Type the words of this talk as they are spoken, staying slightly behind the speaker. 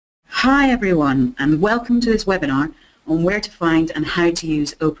Hi everyone, and welcome to this webinar on where to find and how to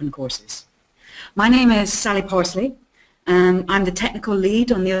use open courses. My name is Sally Parsley, and I'm the technical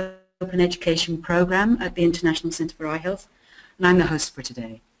lead on the Open Education Programme at the International Centre for Eye Health, and I'm the host for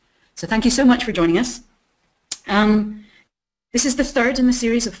today. So thank you so much for joining us. This is the third in the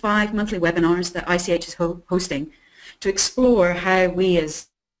series of 5 monthly webinars that ICEH is hosting to explore how we as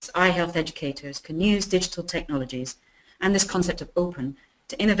eye health educators can use digital technologies and this concept of open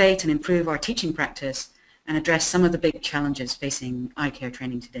to innovate and improve our teaching practice and address some of the big challenges facing eye care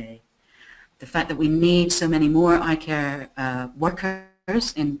training today. The fact that we need so many more eye care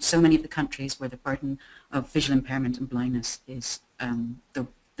workers in so many of the countries where the burden of visual impairment and blindness is the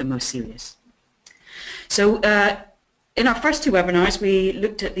most serious. So in our first 2 webinars we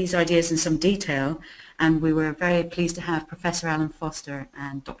looked at these ideas in some detail, and we were very pleased to have Professor Alan Foster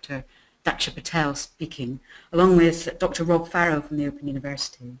and Dr. Daksha Patel speaking, along with Dr. Rob Farrow from the Open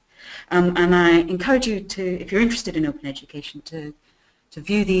University. And I encourage you to, if you're interested in open education, to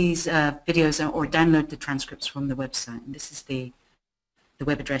view these videos or download the transcripts from the website. And this is the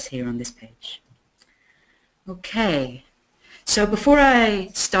web address here on this page. Okay, so before I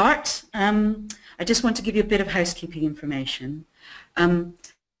start, I just want to give you a bit of housekeeping information.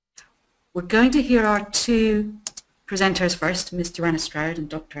 We're going to hear our 2 presenters first, Ms. Jo Stroud and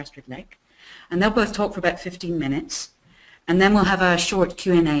Dr. Astrid Leck, and they'll both talk for about 15 minutes, and then we'll have a short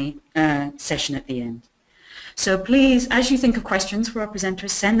Q&A session at the end. So please, as you think of questions for our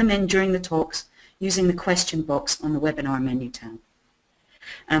presenters, send them in during the talks using the question box on the webinar menu tab.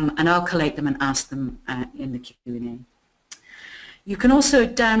 And I'll collate them and ask them in the Q&A. You can also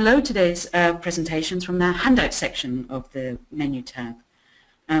download today's presentations from the handout section of the menu tab.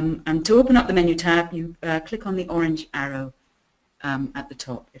 And to open up the menu tab, you click on the orange arrow at the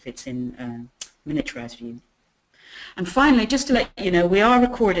top if it's in miniaturized view. And finally, just to let you know, we are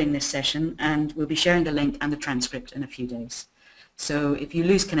recording this session and we'll be sharing the link and the transcript in a few days. So if you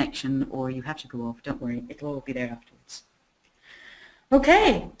lose connection or you have to go off, don't worry, it'll all be there afterwards.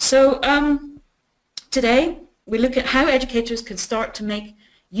 Okay, so today we look at how educators can start to make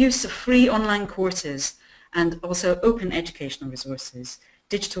use of free online courses and also open educational resources,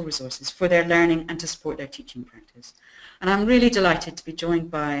 digital resources for their learning and to support their teaching practice. And I'm really delighted to be joined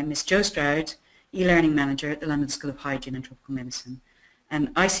by Ms. Jo Stroud, e-learning manager at the London School of Hygiene and Tropical Medicine,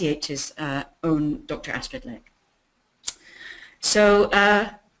 and ICEH's own Dr. Astrid Leck. So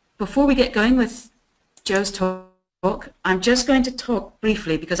before we get going with Jo's talk, I'm just going to talk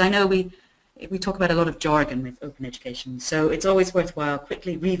briefly because I know we talk about a lot of jargon with open education, so it's always worthwhile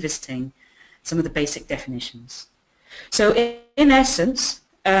quickly revisiting some of the basic definitions. So in essence,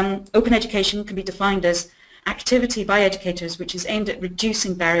 open education can be defined as activity by educators which is aimed at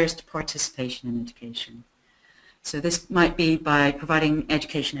reducing barriers to participation in education. So this might be by providing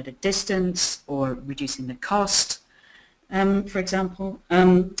education at a distance or reducing the cost, for example,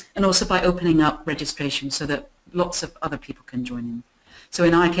 and also by opening up registration so that lots of other people can join in. So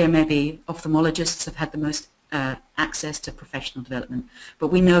in eye care, maybe ophthalmologists have had the most access to professional development, but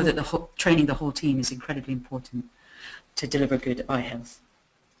we know that training the whole team is incredibly important to deliver good eye health.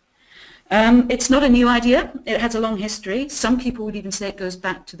 It's not a new idea. It has a long history. Some people would even say it goes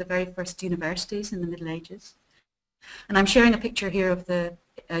back to the very first universities in the Middle Ages. And I'm sharing a picture here of the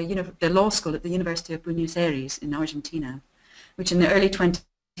law school at the University of Buenos Aires in Argentina, which in the early 20th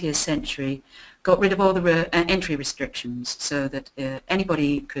century got rid of all the entry restrictions so that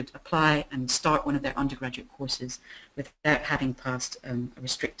anybody could apply and start one of their undergraduate courses without having passed a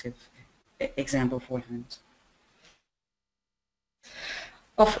restrictive exam beforehand.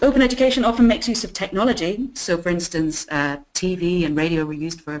 Open education often makes use of technology. So for instance, TV and radio were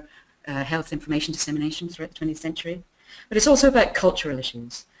used for health information dissemination throughout the 20th century. But it's also about cultural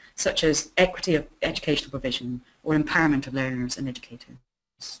issues, such as equity of educational provision or empowerment of learners and educators.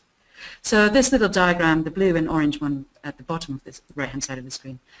 So this little diagram, the blue and orange one at the bottom of this right-hand side of the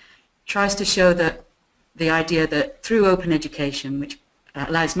screen, tries to show that the idea that through open education, which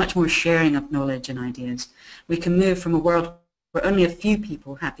allows much more sharing of knowledge and ideas, we can move from a world where only a few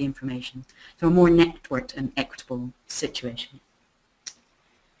people have the information to a more networked and equitable situation.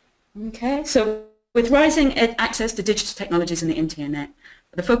 Okay, so with rising access to digital technologies and the internet,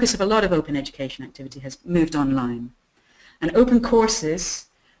 the focus of a lot of open education activity has moved online. And open courses,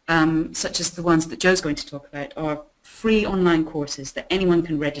 such as the ones that Jo's going to talk about, are free online courses that anyone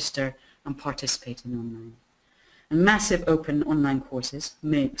can register and participate in online. And massive open online courses,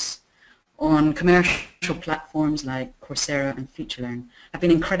 MOOCs, on commercial platforms like Coursera and FeatureLearn have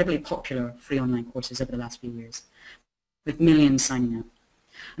been incredibly popular free online courses over the last few years, with millions signing up.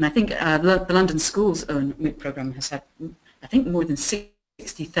 And I think the London School's own MOOC program has had, I think, more than 60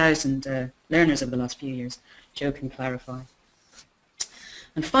 60,000 learners over the last few years. Jo can clarify.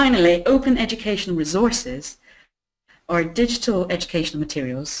 And finally, open educational resources are digital educational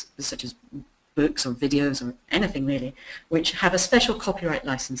materials, such as books or videos or anything really, which have a special copyright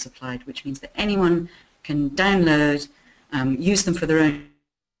license applied, which means that anyone can download, use them for their own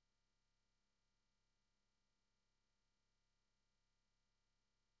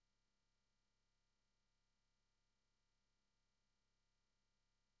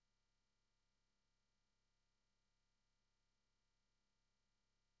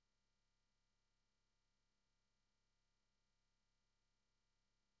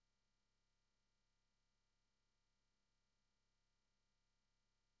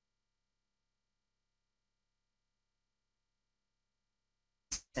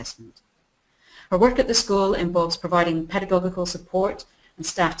assessment. Her work at the school involves providing pedagogical support and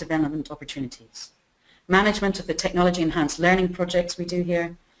staff development opportunities, management of the technology-enhanced learning projects we do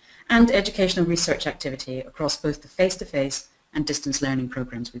here, and educational research activity across both the face-to-face and distance learning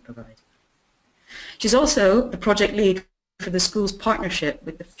programs we provide. She's also the project lead for the school's partnership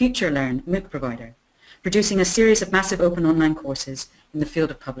with the FutureLearn MOOC provider, producing a series of massive open online courses in the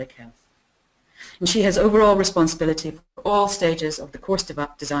field of public health. And she has overall responsibility for all stages of the course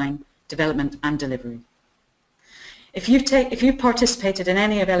design, development and delivery. If you've participated in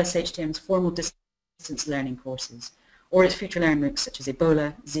any of LSHTM's formal distance learning courses or its FutureLearn MOOCs such as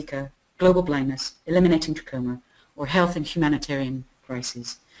Ebola, Zika, global blindness, eliminating trachoma or health and humanitarian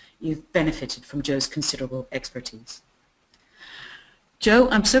crises, you've benefited from Jo's considerable expertise. Jo,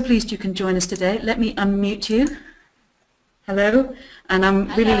 I'm so pleased you can join us today. Let me unmute you. Hello, and I'm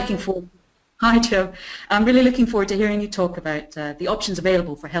really looking forward. Hi, Jo. I'm really looking forward to hearing you talk about the options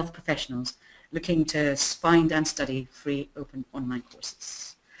available for health professionals looking to find and study free open online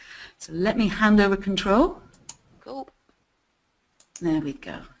courses. So let me hand over control. Cool. There we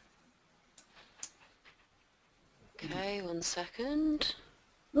go. Okay, 1 second.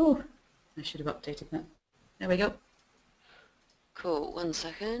 Oh, I should have updated that. There we go. Cool, 1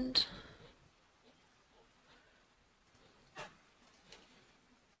 second.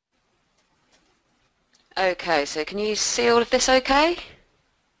 Okay, so can you see all of this okay?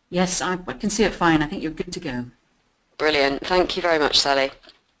 Yes, I can see it fine. I think you're good to go. Brilliant. Thank you very much, Sally.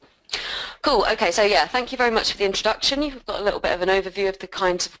 Cool. Okay, so yeah, thank you very much for the introduction. You've got a little bit of an overview of the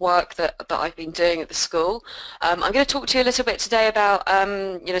kinds of work that I've been doing at the school. I'm going to talk to you a little bit today about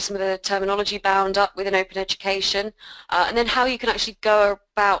some of the terminology bound up within open education, and then how you can actually go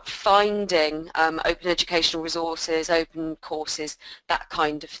about finding open educational resources, open courses, that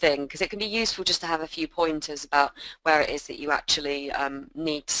kind of thing, because it can be useful just to have a few pointers about where it is that you actually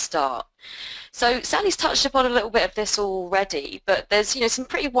need to start. So Sally's touched upon a little bit of this already, but there's some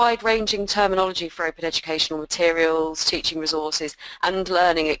pretty wide-ranging terminology for open educational materials, teaching resources and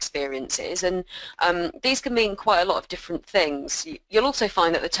learning experiences, and these can mean quite a lot of different things. You'll also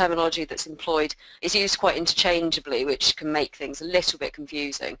find that the terminology that's employed is used quite interchangeably, which can make things a little bit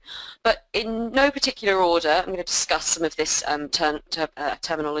confusing. But in no particular order, I'm going to discuss some of this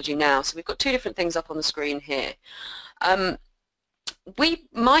terminology now. So we've got two different things up on the screen here. We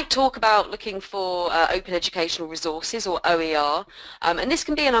might talk about looking for open educational resources, or OER, and this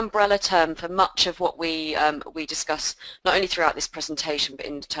can be an umbrella term for much of what we discuss, not only throughout this presentation, but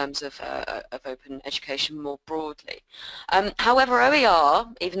in terms of open education more broadly. However, OER,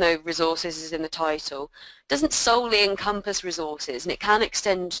 even though resources is in the title, doesn't solely encompass resources, and it can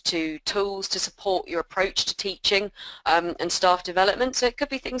extend to tools to support your approach to teaching and staff development. So it could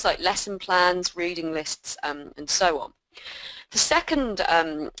be things like lesson plans, reading lists, and so on. The second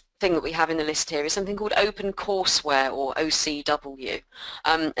thing that we have in the list here is something called Open Courseware, or OCW.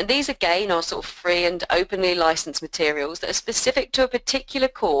 And these again are sort of free and openly licensed materials that are specific to a particular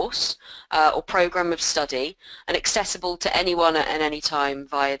course or program of study and accessible to anyone at any time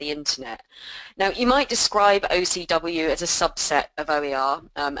via the internet. Now, you might describe OCW as a subset of OER,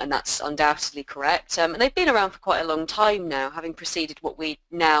 and that's undoubtedly correct. And they've been around for quite a long time now, having preceded what we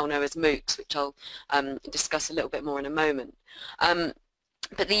now know as MOOCs, which I'll discuss a little bit more in a moment.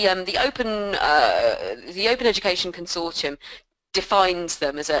 But the Open Education Consortium defines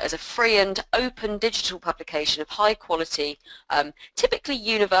them as a free and open digital publication of high quality, typically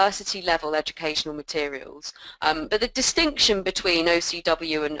university level educational materials. But the distinction between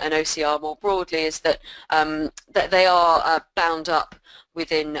OCW and OCR more broadly is that, that they are bound up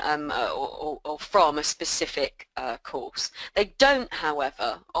within or from a specific course. They don't,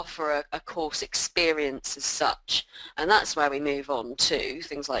 however, offer a course experience as such, and that's where we move on to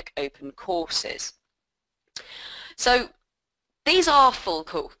things like open courses. So These are full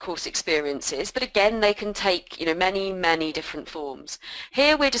course experiences, but again, they can take, many different forms.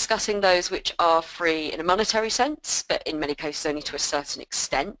 Here we're discussing those which are free in a monetary sense, but in many cases only to a certain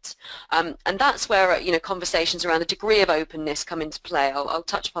extent. And that's where, conversations around the degree of openness come into play. I'll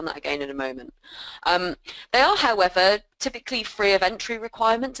touch upon that again in a moment. They are, however, typically free of entry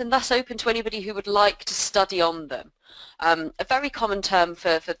requirements and thus open to anybody who would like to study on them. A very common term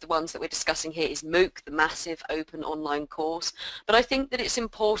for the ones that we're discussing here is MOOC, the Massive Open Online Course, but I think that it's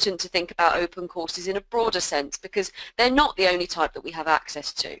important to think about open courses in a broader sense because they're not the only type that we have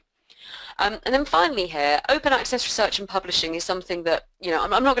access to. And then finally here, open access research and publishing is something that, I'm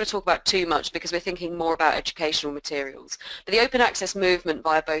not going to talk about too much because we're thinking more about educational materials. But the open access movement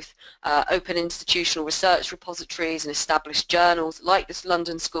via both open institutional research repositories and established journals like this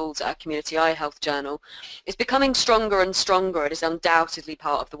London School's Community Eye Health Journal is becoming stronger and stronger and is undoubtedly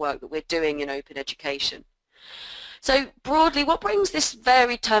part of the work that we're doing in open education. So broadly, what brings this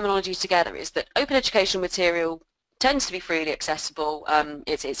varied terminology together is that open educational material tends to be freely accessible.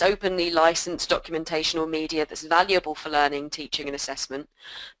 It's openly licensed documentation or media that's valuable for learning, teaching and assessment.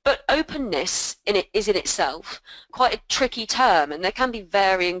 But openness is in itself quite a tricky term, and there can be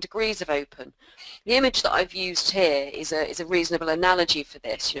varying degrees of open. The image that I've used here is a reasonable analogy for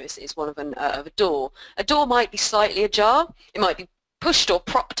this. It's one of a door. A door might be slightly ajar. It might be pushed or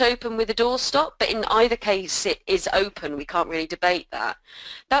propped open with a doorstop, but in either case it is open. We can't really debate that.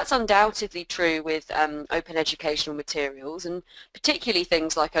 That's undoubtedly true with open educational materials, and particularly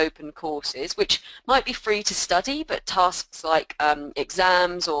things like open courses, which might be free to study, but tasks like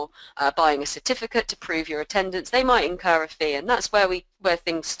exams or buying a certificate to prove your attendance, they might incur a fee, and that's where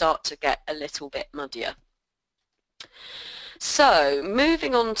things start to get a little bit muddier. So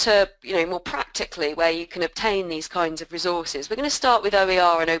moving on to more practically where you can obtain these kinds of resources, we're going to start with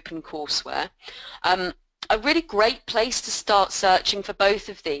OER and OpenCourseWare. A really great place to start searching for both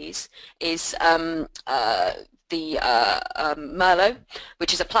of these is the Merlot,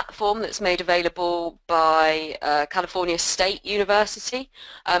 which is a platform that's made available by California State University,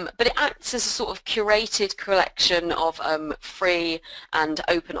 but it acts as a sort of curated collection of free and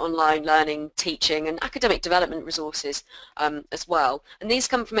open online learning, teaching and academic development resources as well. And these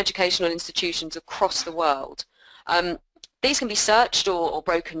come from educational institutions across the world. These can be searched or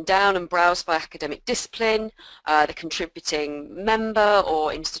broken down and browsed by academic discipline, the contributing member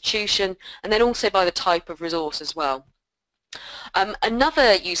or institution, and then also by the type of resource as well.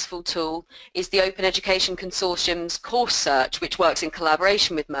 Another useful tool is the Open Education Consortium's Course Search, which works in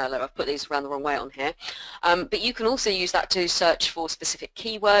collaboration with Merlot. I've put these around the wrong way on here. But you can also use that to search for specific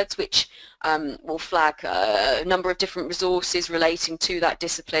keywords, which will flag a number of different resources relating to that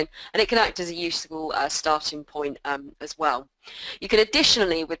discipline, and it can act as a useful starting point as well. You can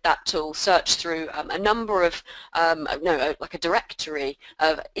additionally, with that tool, search through a number of, like a directory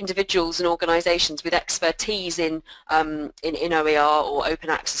of individuals and organisations with expertise in OER or open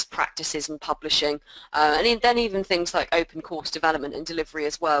access practices and publishing, and then even things like open course development and delivery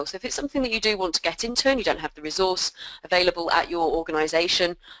as well. So if it's something that you do want to get into and you don't have the resource available at your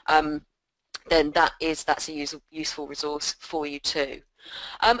organisation, then that's a useful resource for you too.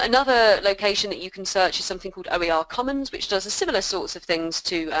 Another location that you can search is something called OER Commons, which does a similar sorts of things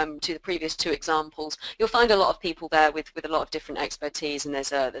to the previous two examples. You'll find a lot of people there with a lot of different expertise, and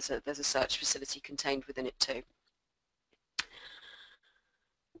there's a search facility contained within it too.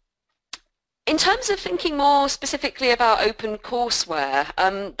 In terms of thinking more specifically about open courseware,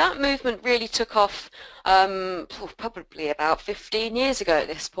 that movement really took off probably about 15 years ago at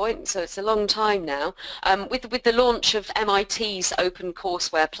this point, so it's a long time now, with the launch of MIT's Open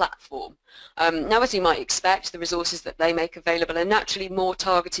Courseware platform. Now, as you might expect, the resources that they make available are naturally more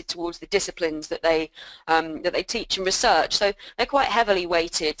targeted towards the disciplines that they teach and research, so they're quite heavily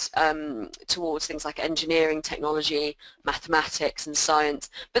weighted towards things like engineering, technology, mathematics and science,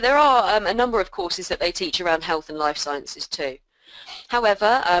 but there are a number of courses that they teach around health and life sciences too.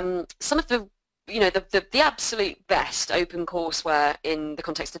 However, some of the absolute best open courseware in the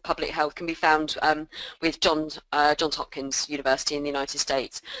context of public health can be found with Johns Hopkins University in the United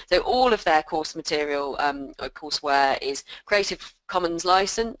States. So all of their course material, courseware is Creative Commons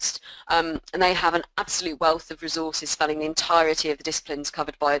licensed, and they have an absolute wealth of resources spanning the entirety of the disciplines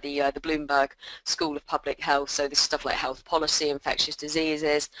covered by the Bloomberg School of Public Health. So this is stuff like health policy, infectious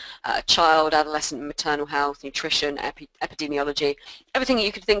diseases, child, adolescent and maternal health, nutrition, epidemiology, everything that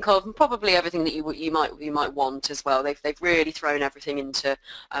you could think of, and probably everything that you might want as well. They've really thrown everything into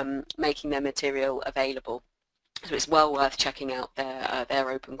making their material available. So it's well worth checking out their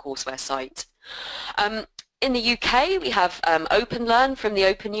open courseware site. In the UK, we have OpenLearn from the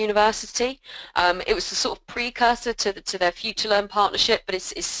Open University. It was the sort of precursor to their FutureLearn partnership, but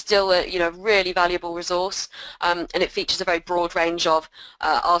it's still a really valuable resource, and it features a very broad range of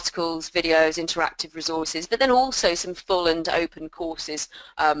articles, videos, interactive resources, but then also some full and open courses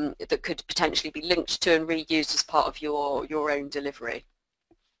that could potentially be linked to and reused as part of your own delivery.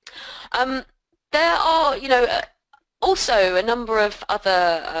 There are, also a number of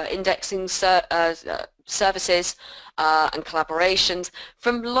other indexing services and collaborations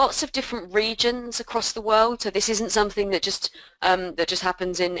from lots of different regions across the world. So this isn't something that just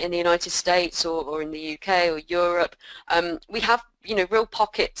happens in the United States or in the UK or Europe. We have real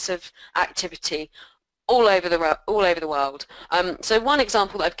pockets of activity all over the world. So one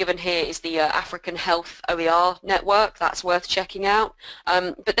example that I've given here is the African Health OER network. That's worth checking out.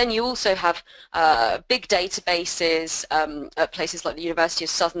 But then you also have big databases at places like the University of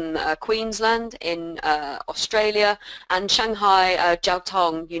Southern Queensland in Australia, and Shanghai Jiao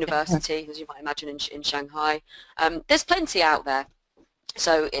Tong University, as you might imagine, in Shanghai. There's plenty out there.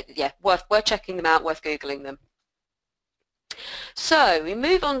 So yeah, worth checking them out, worth Googling them. So we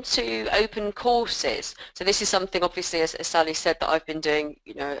move on to open courses. So this is something, obviously, as Sally said, that I've been doing,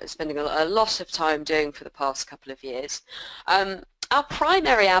 spending a lot of time doing for the past couple of years. Our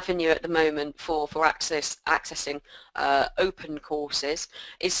primary avenue at the moment for accessing open courses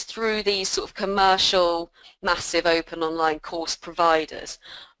is through these sort of commercial, massive open online course providers.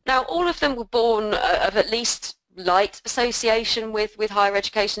 Now, all of them were born of at least light association with higher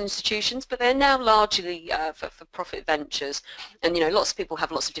education institutions, but they're now largely for profit ventures, and lots of people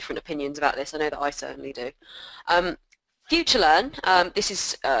have lots of different opinions about this. I know that I certainly do. FutureLearn, this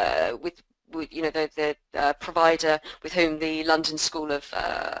is with the provider with whom the London School of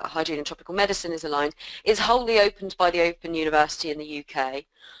Hygiene and Tropical Medicine is aligned, is wholly opened by the Open University in the UK,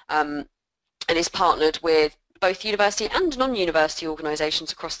 and is partnered with both university and non-university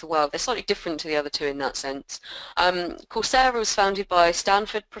organisations across the world. They're slightly different to the other two in that sense. Coursera was founded by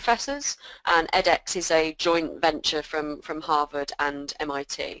Stanford professors, and edX is a joint venture from Harvard and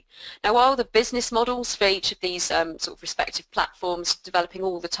MIT. Now, while the business models for each of these sort of respective platforms are developing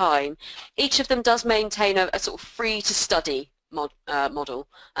all the time, each of them does maintain a sort of free-to-study model,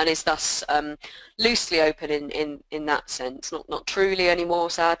 and is thus loosely open in that sense. Not truly anymore,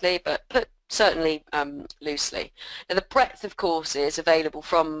 sadly, but certainly loosely. Now, the breadth of courses available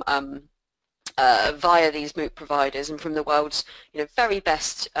from via these MOOC providers and from the world's very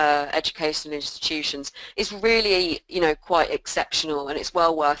best educational institutions is really quite exceptional, and it's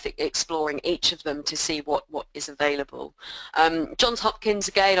well worth exploring each of them to see what is available. Johns Hopkins,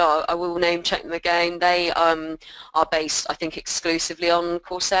 again, I will name check them again. They are based, I think, exclusively on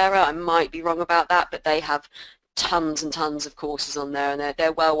Coursera. I might be wrong about that, but they have tons and tons of courses on there, and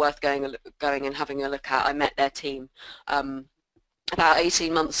they're well worth going and having a look at. I met their team about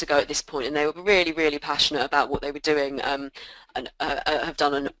 18 months ago at this point, and they were really passionate about what they were doing, and have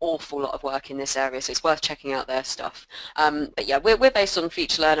done an awful lot of work in this area, so it's worth checking out their stuff. But yeah, we're based on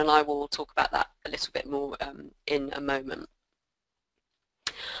FutureLearn, and I will talk about that a little bit more in a moment.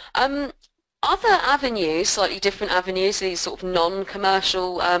 Other avenues, slightly different avenues, these sort of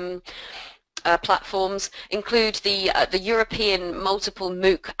non-commercial platforms include the European Multiple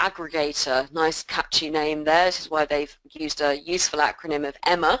MOOC Aggregator. Nice catchy name there. This is why they've used a useful acronym of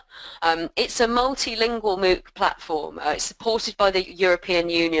EMMA. It's a multilingual MOOC platform. It's supported by the European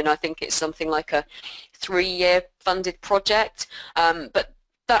Union. I think it's something like a 3-year funded project, but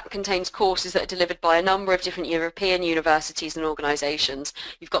that contains courses that are delivered by a number of different European universities and organisations.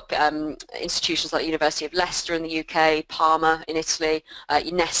 You've got institutions like the University of Leicester in the UK, Parma in Italy,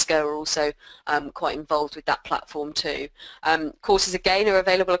 UNESCO are also quite involved with that platform too. Courses again are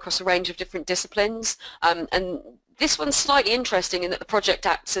available across a range of different disciplines, and this one's slightly interesting in that the project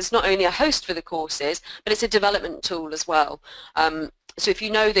acts as not only a host for the courses, but it's a development tool as well. So if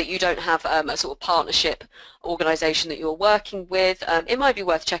you know that you don't have a sort of partnership organisation that you're working with, it might be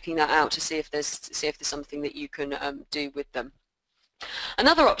worth checking that out to see if there's something that you can do with them.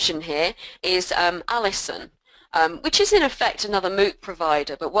 Another option here is Allison, which is in effect another MOOC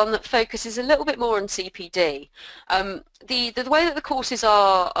provider, but one that focuses a little bit more on CPD. The way that the courses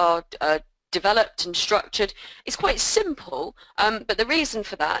are developed and structured is quite simple, but the reason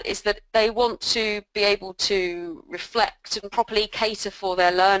for that is that they want to be able to reflect and properly cater for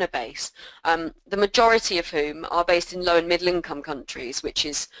their learner base, the majority of whom are based in low and middle income countries, which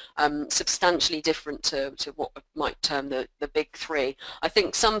is substantially different to what we might term the big three. I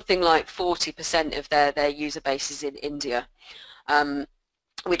think something like 40% of their user base is in India,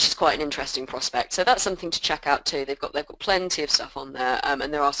 which is quite an interesting prospect. So that's something to check out too. They've got plenty of stuff on there,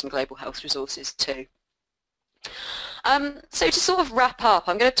 and there are some global health resources too. So to sort of wrap up,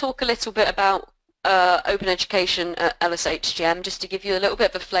 I'm going to talk a little bit about open education at LSHGM, just to give you a little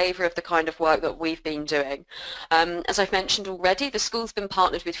bit of a flavour of the kind of work that we've been doing. As I've mentioned already, the school's been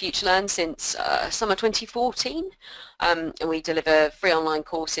partnered with FutureLearn since summer 2014, and we deliver free online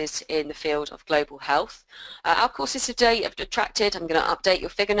courses in the field of global health. Our courses to date have attracted, I'm going to update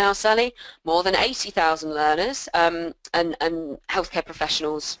your figure now, Sally, more than 80,000 learners and healthcare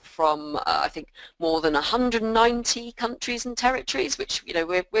professionals from I think more than 190 countries and territories, which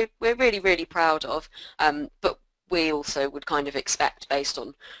we're really proud of, but we also would kind of expect based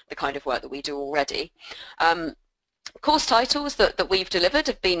on the kind of work that we do already. Course titles that we've delivered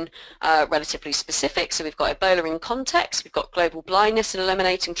have been relatively specific. So we've got Ebola in Context, we've got Global Blindness and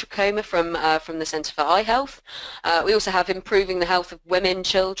Eliminating Trachoma from the Centre for Eye Health. We also have Improving the Health of Women,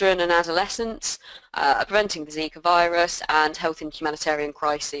 Children and Adolescents, Preventing the Zika Virus, and Health in Humanitarian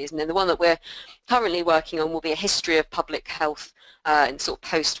Crises. And then the one that we're currently working on will be a history of public health in sort of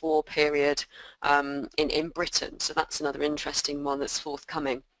post-war period in Britain. So that's another interesting one that's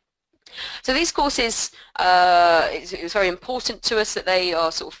forthcoming. So these courses, it was very important to us that they are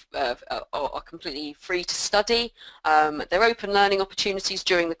sort of are completely free to study. They're open learning opportunities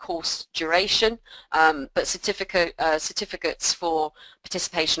during the course duration, but certificates for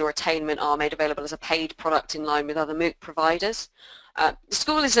participation or attainment are made available as a paid product in line with other MOOC providers. The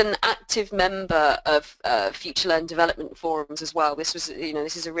school is an active member of FutureLearn development forums as well. This was,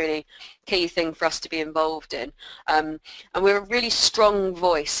 this is a really key thing for us to be involved in, and we're a really strong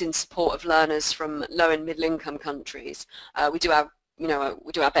voice in support of learners from low and middle income countries. We do our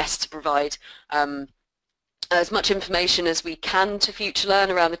best to provide as much information as we can to FutureLearn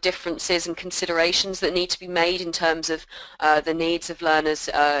around the differences and considerations that need to be made in terms of the needs of learners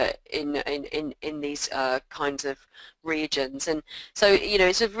in these kinds of regions. And so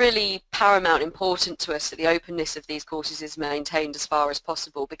it's a really paramount important to us that the openness of these courses is maintained as far as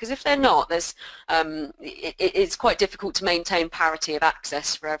possible, because if they're not, there's it's quite difficult to maintain parity of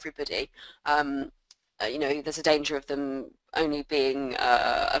access for everybody. There's a danger of them only being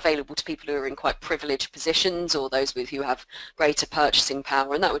available to people who are in quite privileged positions or those who have greater purchasing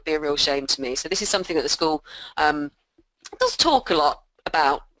power, and that would be a real shame to me. So this is something that the school does talk a lot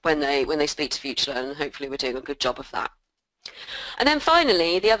about when they speak to FutureLearn, and hopefully we're doing a good job of that. And then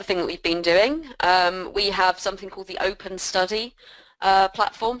finally, the other thing that we've been doing, we have something called the Open Study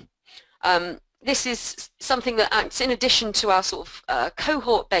platform. This is something that acts in addition to our sort of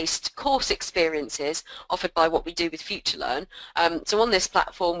cohort-based course experiences offered by what we do with FutureLearn. So on this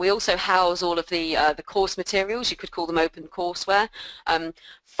platform we also house all of the course materials, you could call them open courseware.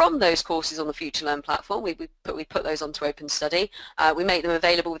 From those courses on the FutureLearn platform, we put those onto Open Study. We make them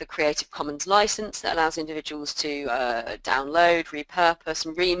available with a Creative Commons license that allows individuals to download, repurpose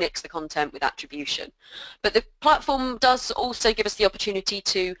and remix the content with attribution. But the platform does also give us the opportunity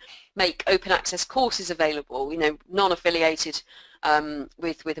to make open access courses available, non-affiliated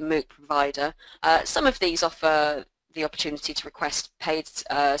with a MOOC provider. Some of these offer the opportunity to request paid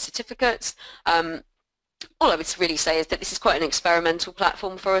certificates. All I would really say is that this is quite an experimental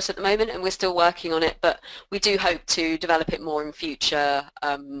platform for us at the moment, and we're still working on it, but we do hope to develop it more in future,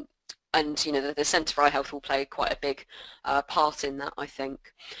 and the Centre for Eye Health will play quite a big part in that, I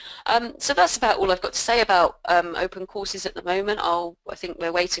think. So that's about all I've got to say about open courses at the moment. I think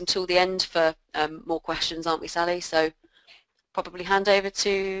we're waiting till the end for more questions, aren't we, Sally? So probably hand over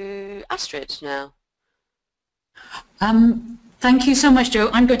to Astrid now. Thank you so much, Jo.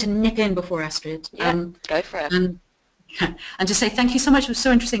 I'm going to nip in before Astrid. Yeah, go for it. And just say thank you so much. It was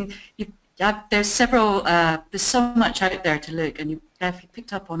so interesting. There's so much out there to look, and you've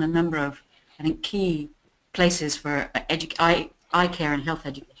picked up on a number of, I think, key places for eye care and health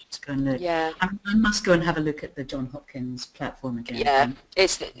education to go and look. Yeah. I must go and have a look at the Johns Hopkins platform again.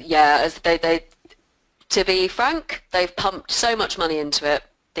 Yeah, to be frank, they've pumped so much money into it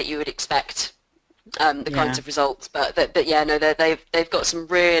that you would expect the kinds of results, but they've got some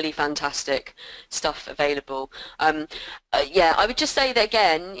really fantastic stuff available. I would just say that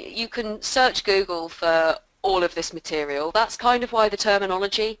again, you can search Google for all of this material. That's kind of why the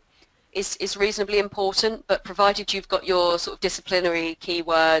terminology is reasonably important, but provided you've got your sort of disciplinary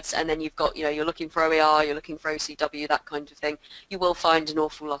keywords, and then you've got, you're looking for OER, you're looking for OCW, that kind of thing, you will find an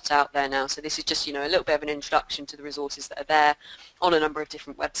awful lot out there now. So this is just, a little bit of an introduction to the resources that are there on a number of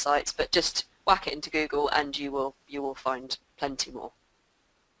different websites, but just whack it into Google and you will find plenty more.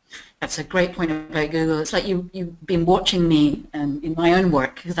 That's a great point about Google. It's like you've been watching me in my own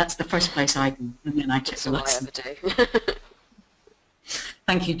work, because that's the first place I go, and then I check the list. That's all I ever do.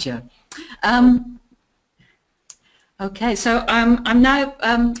 Thank you, Jo. Okay, so I'm now,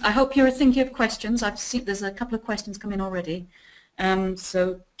 I hope you're thinking of questions. I've seen there's a couple of questions come in already.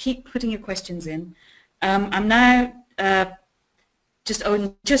 So keep putting your questions in. I'm now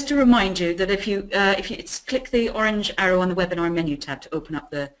just to remind you that if you click the orange arrow on the webinar menu tab to open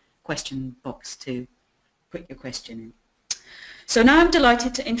up the question box to put your question in. So now I'm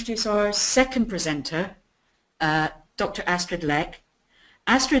delighted to introduce our second presenter, Dr. Astrid Leck.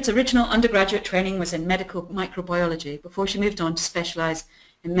 Astrid's original undergraduate training was in medical microbiology before she moved on to specialise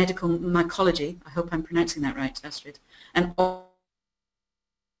in medical mycology. I hope I'm pronouncing that right, Astrid. And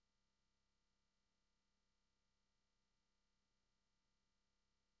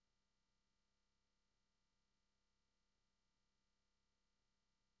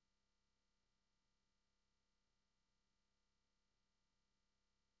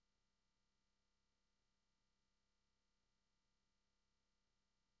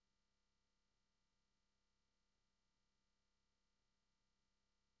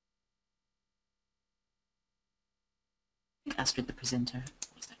Astrid, the presenter.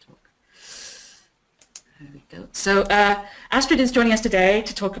 What's that talk? There we go. So Astrid is joining us today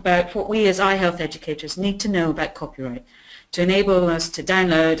to talk about what we as eye health educators need to know about copyright to enable us to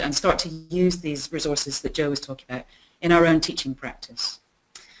download and start to use these resources that Jo was talking about in our own teaching practice.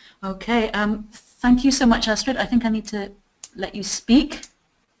 Okay, thank you so much, Astrid. I think I need to let you speak,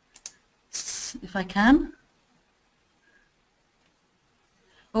 if I can.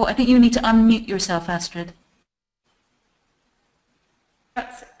 Oh, I think you need to unmute yourself, Astrid.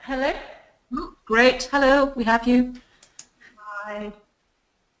 Hello? Oh, great. Hello, we have you. Hi.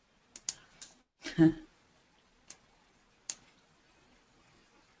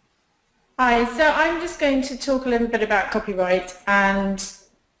 Hi, so I'm just going to talk a little bit about copyright, and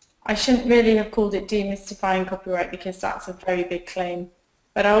I shouldn't really have called it demystifying copyright because that's a very big claim,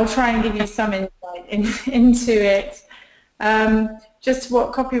 but I'll try and give you some insight into it. Just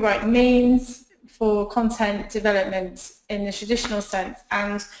what copyright means for content development in the traditional sense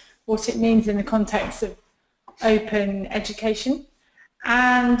and what it means in the context of open education.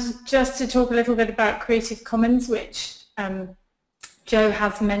 And just to talk a little bit about Creative Commons, which Jo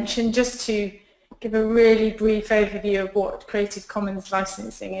has mentioned, just to give a really brief overview of what Creative Commons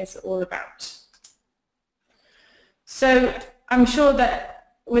licensing is all about. So I'm sure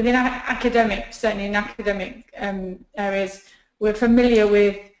that within academic, certainly in academic areas, we're familiar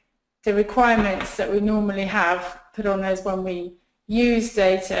with the requirements that we normally have put on us when we use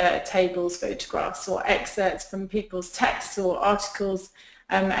data, tables, photographs or excerpts from people's texts or articles,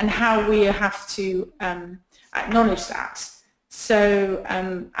 and how we have to acknowledge that. So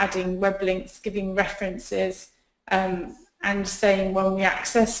adding web links, giving references, and saying when we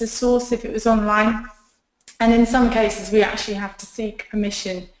access a source if it was online. And in some cases we actually have to seek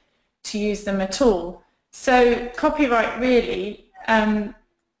permission to use them at all. So copyright really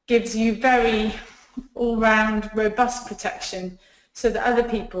gives you very all-round robust protection so that other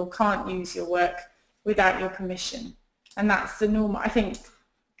people can't use your work without your permission. And that's the normal, I think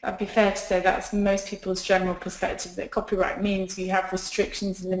that'd be fair to say that's most people's general perspective, that copyright means you have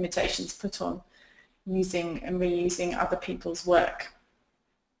restrictions and limitations put on using and reusing other people's work.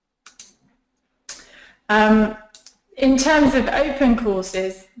 In terms of open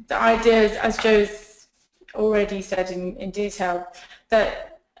courses, the idea is, as Jo's already said in detail, that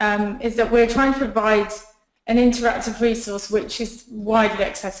is that we're trying to provide an interactive resource which is widely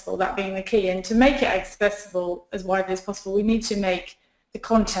accessible, that being the key. And to make it accessible as widely as possible, we need to make the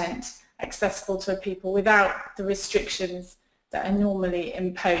content accessible to people without the restrictions that are normally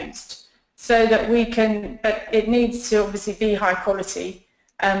imposed. So that we can, but it needs to obviously be high quality,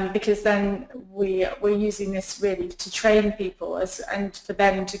 because then we're using this really to train people and for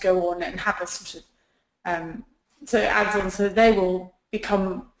them to go on and have a sort of, so it adds on so they will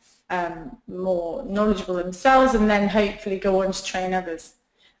become more knowledgeable themselves and then hopefully go on to train others.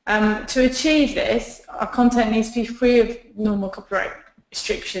 To achieve this, our content needs to be free of normal copyright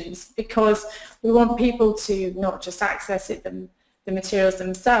restrictions, because we want people to not just access it, the materials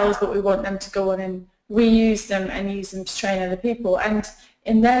themselves, but we want them to go on and reuse them and use them to train other people. And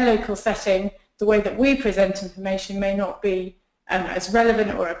in their local setting, the way that we present information may not be as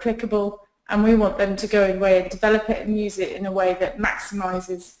relevant or applicable, and we want them to go away and develop it and use it in a way that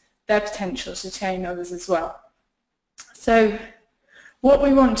maximises their potential to train others as well. So what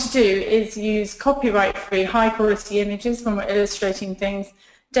we want to do is use copyright-free, high-quality images when we're illustrating things,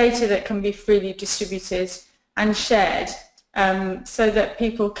 data that can be freely distributed and shared, so that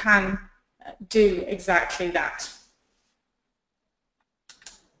people can do exactly that.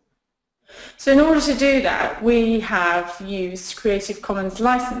 So in order to do that, we have used Creative Commons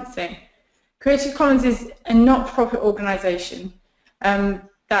licensing. Creative Commons is a not-for-profit organisation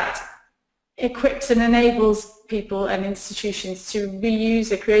that equips and enables people and institutions to reuse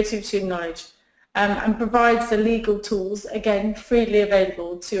their creativity and knowledge and provides the legal tools, again, freely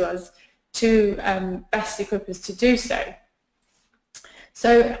available to us to best equip us to do so.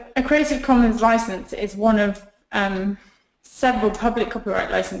 So a Creative Commons license is one of several public copyright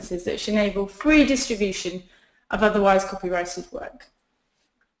licenses that should enable free distribution of otherwise copyrighted work.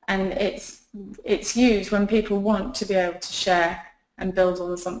 And it's used when people want to be able to share and build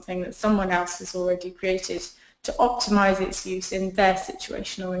on something that someone else has already created to optimize its use in their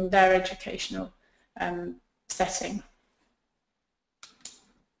situation or in their educational setting.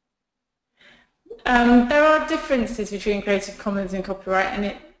 There are differences between Creative Commons and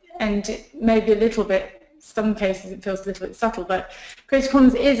copyright, and it may be a little bit, some cases it feels a little bit subtle, but Creative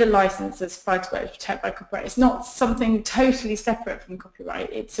Commons is a license that's supplied to protect by copyright. It's not something totally separate from copyright.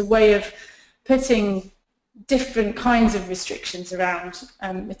 It's a way of putting different kinds of restrictions around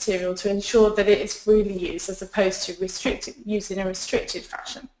material to ensure that it is freely used as opposed to used in a restricted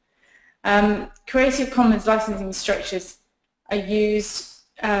fashion. Creative Commons licensing structures are used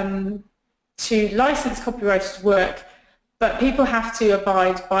to license copyrighted work, but people have to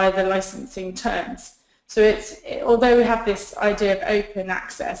abide by the licensing terms. So although we have this idea of open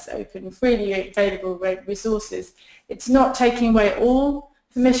access, open, freely available resources, it's not taking away all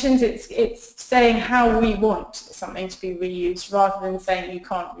permissions, it's saying how we want something to be reused rather than saying you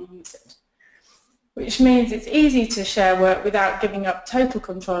can't reuse it. Which means it's easy to share work without giving up total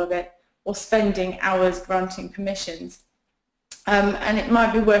control of it or spending hours granting permissions. And it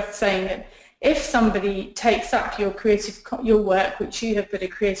might be worth saying that if somebody takes up your work, which you have put a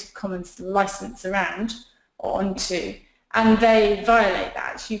Creative Commons license around or onto, and they violate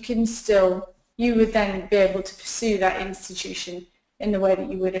that, you would then be able to pursue that institution in the way that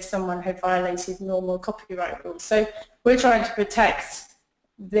you would if someone had violated normal copyright rules. So we're trying to protect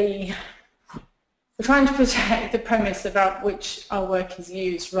the premise about which our work is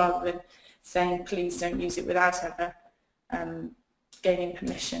used, rather than saying please don't use it without ever gaining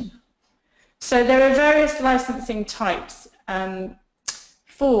permission. So there are various licensing types,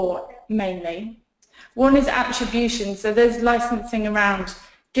 four mainly. One is attribution, so there's licensing around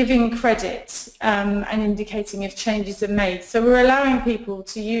giving credit and indicating if changes are made. So we're allowing people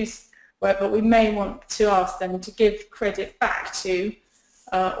to use work, but we may want to ask them to give credit back to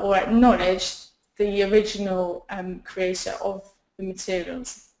or acknowledge the original creator of the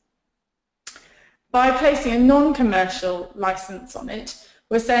materials. By placing a non-commercial license on it,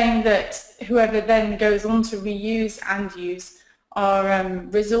 we're saying that whoever then goes on to reuse and use our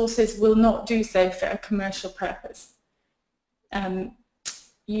resources will not do so for a commercial purpose.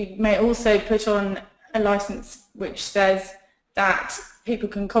 You may also put on a license which says that people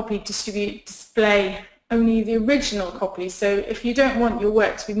can copy, distribute, display only the original copy. So if you don't want your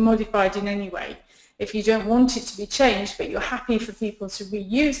work to be modified in any way, if you don't want it to be changed, but you're happy for people to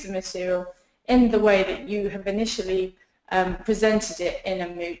reuse the material in the way that you have initially presented it in a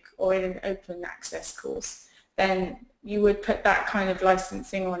MOOC or in an open access course, then you would put that kind of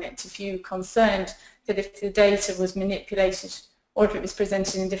licensing on it if you're concerned that if the data was manipulated or if it was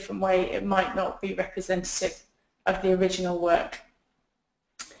presented in a different way, it might not be representative of the original work.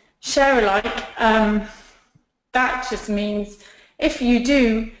 Share alike, that just means if you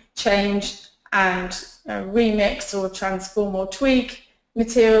do change and remix or transform or tweak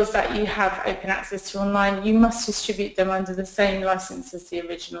materials that you have open access to online, you must distribute them under the same license as the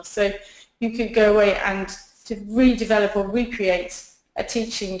original. So you could go away and to redevelop or recreate a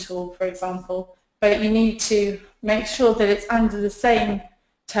teaching tool, for example, but you need to make sure that it's under the same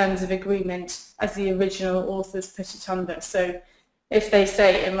terms of agreement as the original authors put it under. So if they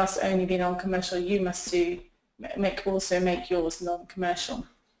say it must only be non-commercial, you must also make yours non-commercial.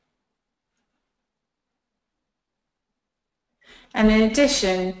 And in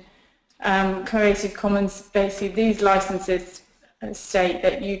addition, Creative Commons, basically these licenses state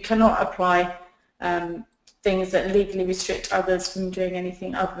that you cannot apply things that legally restrict others from doing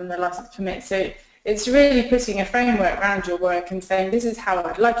anything other than the license permits. So it's really putting a framework around your work and saying this is how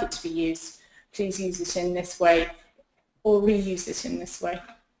I'd like it to be used, please use it in this way or reuse it in this way.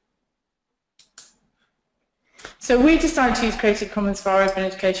 So we decided to use Creative Commons for our open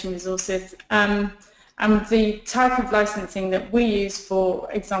education resources. And the type of licensing that we use,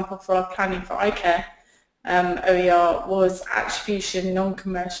 for example, for our planning for iCare OER was attribution,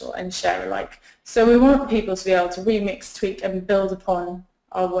 non-commercial and share alike. So we want people to be able to remix, tweak and build upon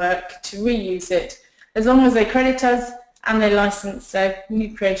our work to reuse it, as long as they credit us and they license their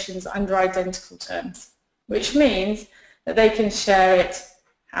new creations under identical terms, which means that they can share it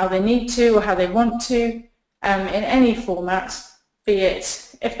how they need to or how they want to, in any format, be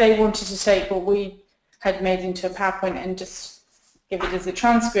it if they wanted to take what we had made into a PowerPoint and just give it as a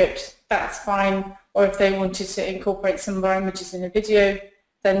transcript, that's fine, or if they wanted to incorporate some of our images in a video,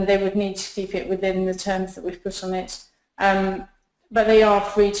 then they would need to keep it within the terms that we've put on it. But they are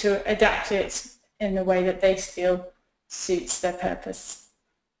free to adapt it in the way that they feel suits their purpose.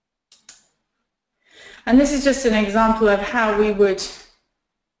 And this is just an example of how we would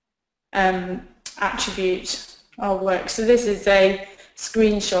attribute our work. So this is a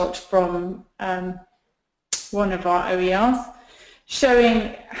screenshot from one of our OERs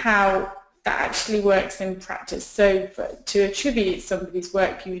showing how that actually works in practice. So to attribute somebody's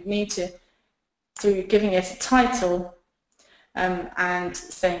work, you would need to, through giving it a title and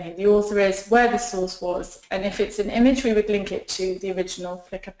saying who the author is, where the source was, and if it's an image, we would link it to the original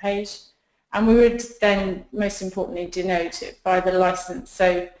Flickr page. And we would then, most importantly, denote it by the license.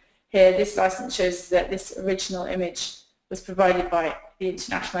 So here, this license shows that this original image was provided by the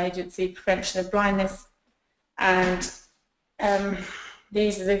International Agency for Prevention of Blindness, and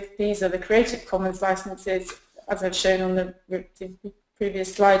these are the Creative Commons licenses, as I've shown on the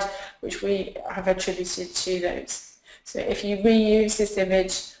previous slide, which we have attributed to those. So if you reuse this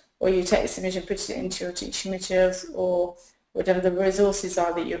image, or you take this image and put it into your teaching materials, or whatever the resources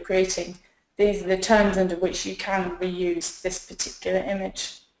are that you're creating, these are the terms under which you can reuse this particular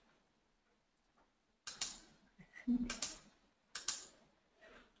image.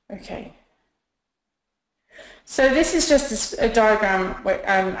 Okay. So this is just a diagram where,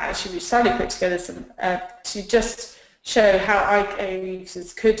 actually which Sally put together to just show how ICEH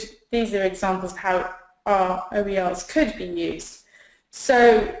users could, these are examples of how our OERs could be used.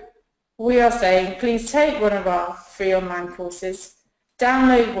 So we are saying, please take one of our free online courses,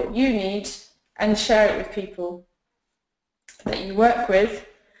 download what you need and share it with people that you work with.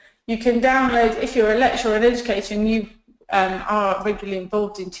 You can download, if you're a lecturer or an educator and you are regularly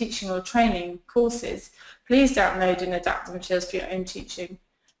involved in teaching or training courses, please download and adapt the materials for your own teaching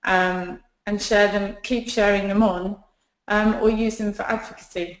and share them, keep sharing them on, or use them for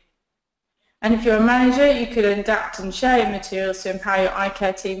advocacy. And if you're a manager, you could adapt and share your materials to empower your eye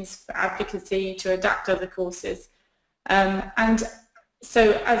care teams for advocacy, to adapt other courses. And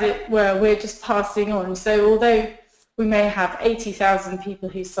so, as it were, we're just passing on. So although we may have 80,000 people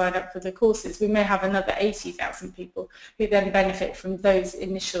who sign up for the courses, we may have another 80,000 people who then benefit from those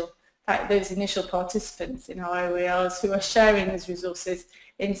initial participants in our OERs who are sharing these resources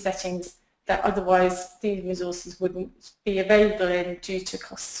in settings that otherwise these resources wouldn't be available in due to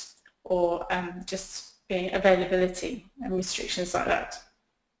costs or just being availability and restrictions like that.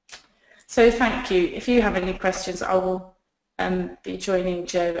 So thank you. If you have any questions, I will be joining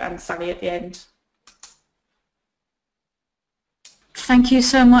Jo and Sally at the end. Thank you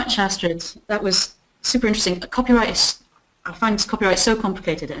so much, Astrid. That was super interesting. Copyright is, I find copyright so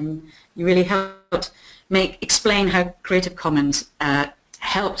complicated, and you really helped explain how Creative Commons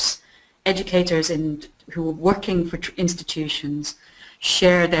helps educators who are working for institutions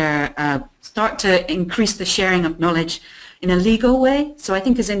share their, start to increase the sharing of knowledge in a legal way. So I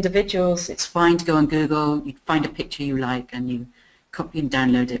think as individuals, it's fine to go on Google, you find a picture you like, and you copy and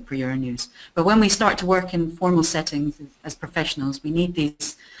download it for your own use. But when we start to work in formal settings as professionals, we need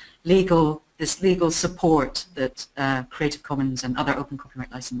this legal support that Creative Commons and other open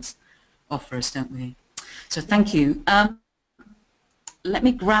copyright license offers, don't we? So thank you. Let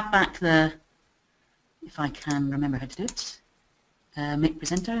me grab back if I can remember how to do it, make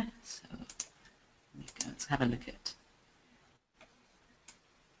presenter. So let's have a look at.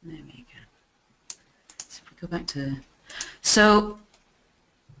 There we go. So if we go back to, so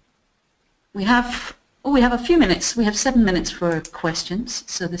we have a few minutes. We have 7 minutes for questions.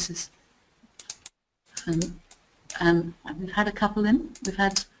 So this is, we've had a couple in. We've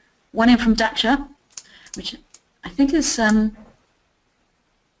had one in from Daksha, which I think is,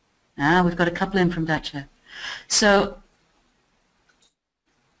 we've got a couple in from Daksha. So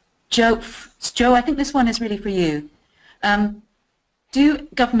Jo, I think this one is really for you. Do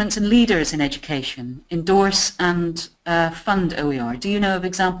governments and leaders in education endorse and fund OER? Do you know of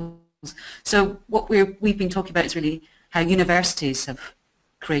examples? So what we've been talking about is really how universities have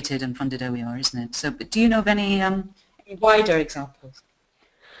created and funded OER, isn't it? So, but do you know of any wider examples?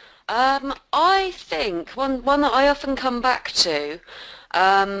 I think one that I often come back to.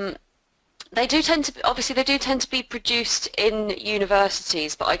 They do tend to be produced in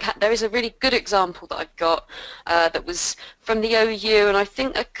universities, but there is a really good example that I've got that was from the OU, and I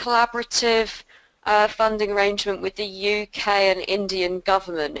think a collaborative funding arrangement with the UK and Indian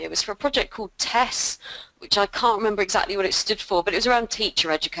government. It was for a project called TESS, which I can't remember exactly what it stood for, but it was around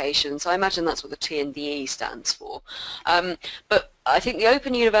teacher education, so I imagine that's what the TNDE stands for. But I think the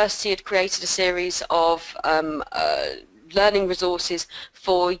Open University had created a series of learning resources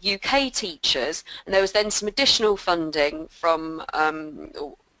for UK teachers, and there was then some additional funding from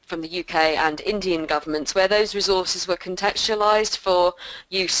the UK and Indian governments, where those resources were contextualised for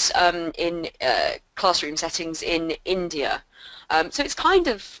use in classroom settings in India. So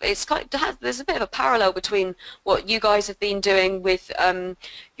there's a bit of a parallel between what you guys have been doing with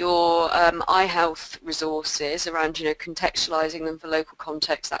your eye health resources around, contextualising them for local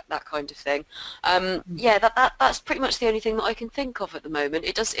context, that kind of thing. Yeah, that's pretty much the only thing that I can think of at the moment.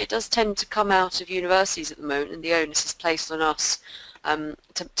 It does tend to come out of universities at the moment, and the onus is placed on us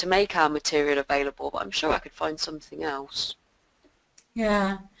to make our material available, but I'm sure I could find something else.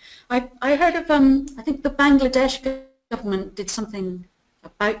 Yeah, I heard of, I think the Bangladesh government did something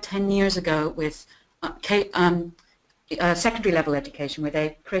about 10 years ago with secondary level education, where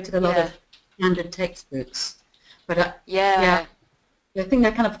they created a lot of standard textbooks. But yeah, I think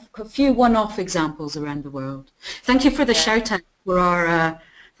they're kind of a few one-off examples around the world. Thank you for the shout out for our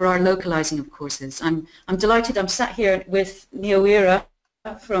localizing of courses. I'm delighted. I'm sat here with Neoira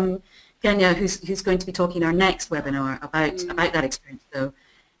from Kenya, who's going to be talking our next webinar about that experience. So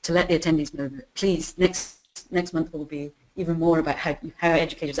to let the attendees know that, please, next month will be even more about how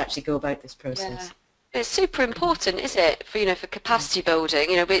educators actually go about this process. Yeah. It's super important, is it, for capacity building?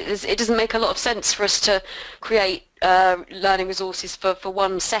 It doesn't make a lot of sense for us to create learning resources for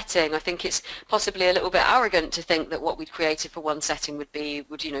one setting. I think it's possibly a little bit arrogant to think that what we'd created for one setting would be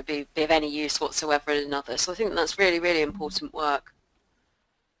of any use whatsoever in another. So I think that's really, really important work.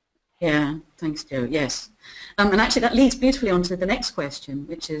 Yeah, thanks, Jo. Yes, and actually that leads beautifully on to the next question,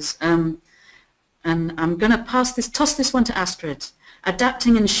 which is, and I'm going to toss this one to Astrid.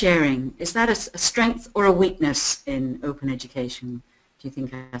 Adapting and sharing, is that a strength or a weakness in open education, do you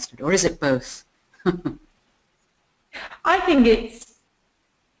think, Astrid, or is it both? I think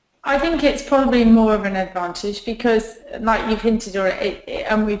it's probably more of an advantage because, like you've hinted already,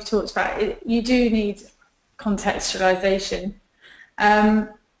 and we've talked about it, you do need contextualization.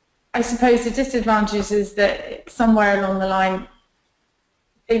 I suppose the disadvantage is that somewhere along the line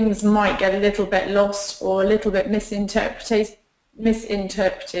things might get a little bit lost or a little bit misinterpreted.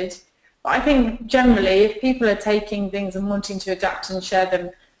 But I think generally if people are taking things and wanting to adapt and share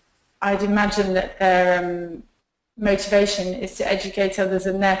them, I'd imagine that their motivation is to educate others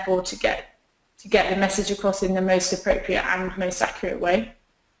and therefore to get the message across in the most appropriate and most accurate way.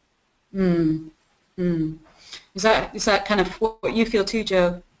 Is that kind of what you feel too,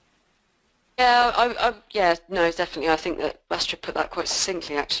 Jo? Yeah, yeah, no, definitely. I think that Astrid put that quite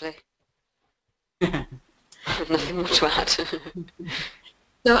succinctly, actually. Nothing more to add. So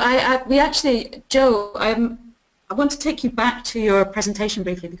we actually, Jo, I want to take you back to your presentation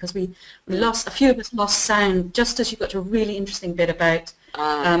briefly because we lost, a few of us lost sound just as you got to a really interesting bit about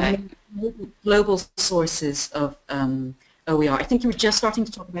global sources of OER. I think you were just starting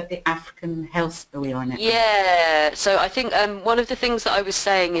to talk about the African Health OER network. Yeah, so I think one of the things that I was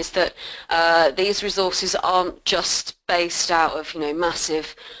saying is that these resources aren't just based out of,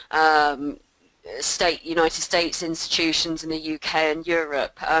 massive United States institutions in the UK and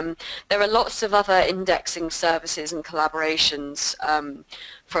Europe. There are lots of other indexing services and collaborations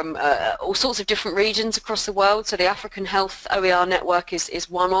from all sorts of different regions across the world. So the African Health OER network is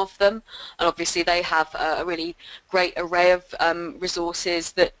one of them, and obviously they have a really great array of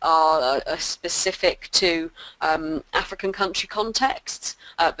resources that are specific to African country contexts,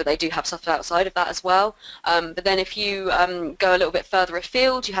 but they do have stuff outside of that as well. But then if you go a little bit further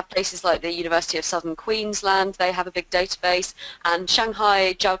afield, you have places like the University of Southern Queensland. They have a big database, and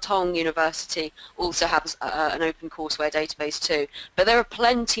Shanghai Jiao Tong University also has an open courseware database too. But there are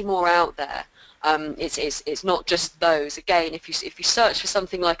plenty more out there. It's not just those. Again, if you search for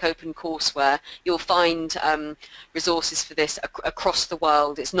something like open courseware, you'll find resources for this across the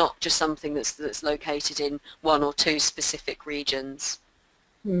world. It's not just something that's located in one or two specific regions.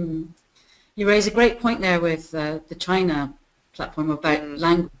 You raise a great point there with the China platform about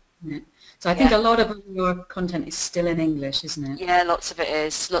language, isn't it? So I think a lot of your content is still in English, isn't it? Yeah, lots of it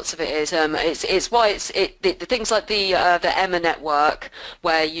is. Lots of it is. It's why the things like the Emma network,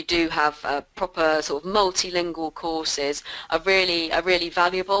 where you do have proper sort of multilingual courses, are really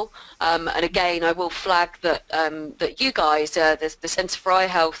valuable. And again, I will flag that that you guys, the Centre for Eye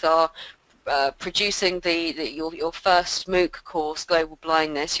Health, are producing your first MOOC course, Global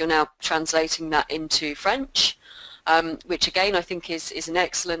Blindness. You're now translating that into French. which again I think is an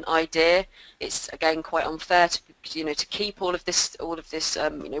excellent idea. It's again quite unfair to to keep all of this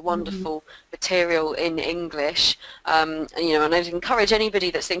wonderful material in English, and I'd encourage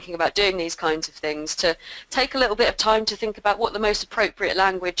anybody that's thinking about doing these kinds of things to take a little bit of time to think about what the most appropriate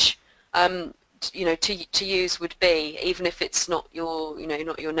language to use would be, even if it's not your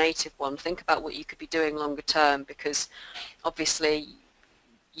not your native one. Think about what you could be doing longer term, because obviously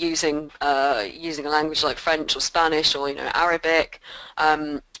using a language like French or Spanish or Arabic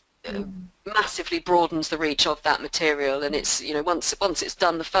massively broadens the reach of that material, and it's once it's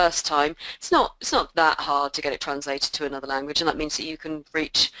done the first time, it's not that hard to get it translated to another language, and that means that you can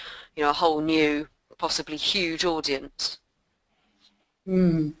reach a whole new, possibly huge audience.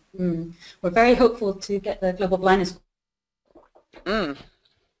 We're very hopeful to get the global blindness.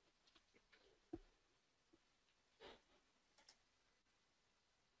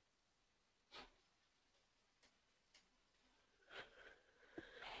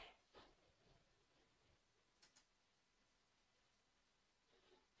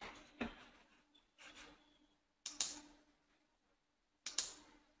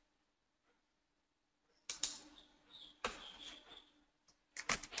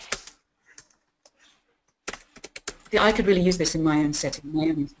 I could really use this in my own setting, my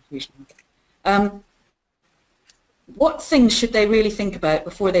own institution. What things should they really think about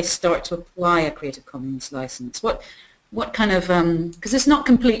before they start to apply a Creative Commons license? What kind of, because it's not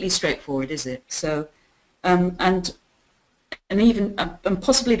completely straightforward, is it? So, and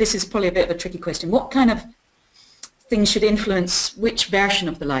possibly this is probably a bit of a tricky question. What kind of things should influence which version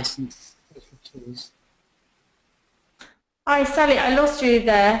of the license they should choose? Hi Sally, I lost you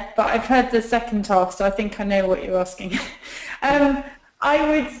there, but I've heard the second half, so I think I know what you're asking. I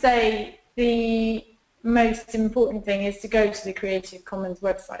would say the most important thing is to go to the Creative Commons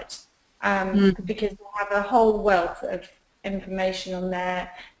website, because they have a whole wealth of information on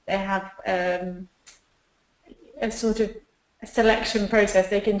there. They have a sort of a selection process.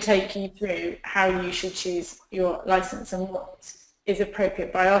 They can take you through how you should choose your license and what is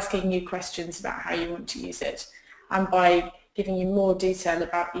appropriate by asking you questions about how you want to use it, and by giving you more detail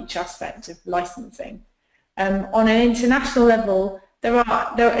about each aspect of licensing. On an international level, I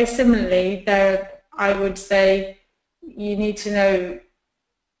would say you need to know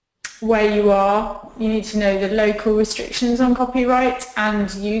where you are. You need to know the local restrictions on copyright and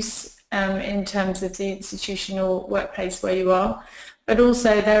use in terms of the institutional workplace where you are. But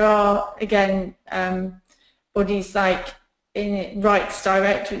also there are, again, bodies like Rights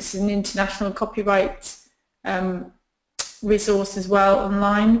Direct, which is an international copyright resource as well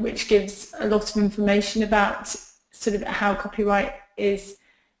online, which gives a lot of information about sort of how copyright is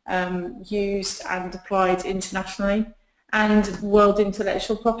used and applied internationally. And World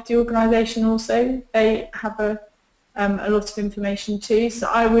Intellectual Property Organization also, they have a lot of information too. So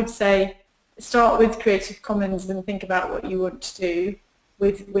I would say start with Creative Commons and think about what you want to do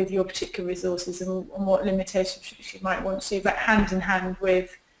with your particular resources and what limitations you might want to do, but hand in hand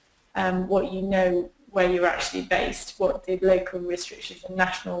with what you know where you're actually based, what the local restrictions and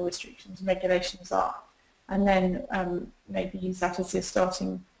national restrictions and regulations are, and then maybe use that as your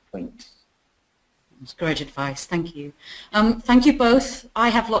starting point. That's great advice, thank you. Thank you both. I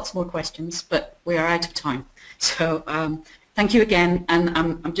have lots more questions, but we are out of time. So thank you again, and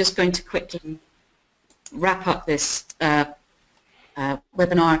I'm just going to quickly wrap up this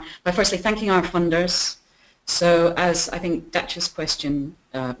webinar by firstly thanking our funders. So as I think Dacha's question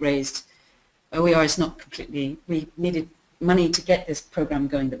raised, OER is not completely, we needed money to get this program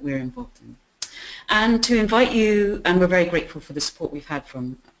going that we're involved in. And to invite you, and we're very grateful for the support we've had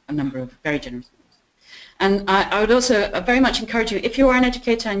from a number of very generous ones. And I would also very much encourage you, if you are an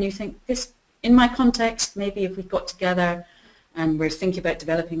educator and you think this, in my context, maybe if we got together and we're thinking about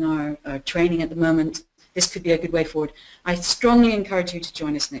developing our training at the moment, this could be a good way forward. I strongly encourage you to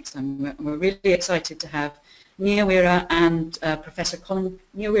join us next time. We're really excited to have Nia Wira and Professor Colin,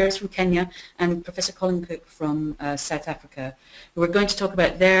 Nia Wira is from Kenya, and Professor Colin Cook from South Africa, who are going to talk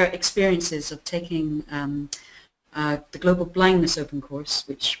about their experiences of taking the Global Blindness Open Course,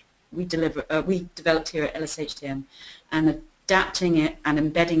 which we developed here at LSHTM, and adapting it and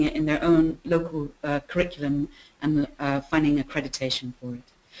embedding it in their own local curriculum and finding accreditation for it.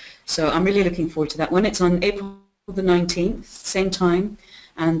 So I'm really looking forward to that one. It's on April the 19th, same time,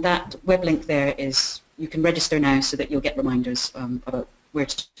 and that web link there is, you can register now so that you'll get reminders about where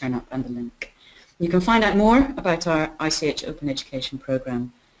to turn up and the link. You can find out more about our ICEH Open Education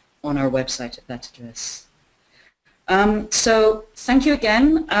Programme on our website at that address. So thank you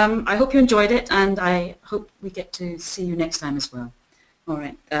again. I hope you enjoyed it, and I hope we get to see you next time as well. All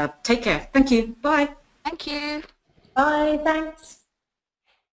right. Take care. Thank you. Bye. Thank you. Bye, thanks.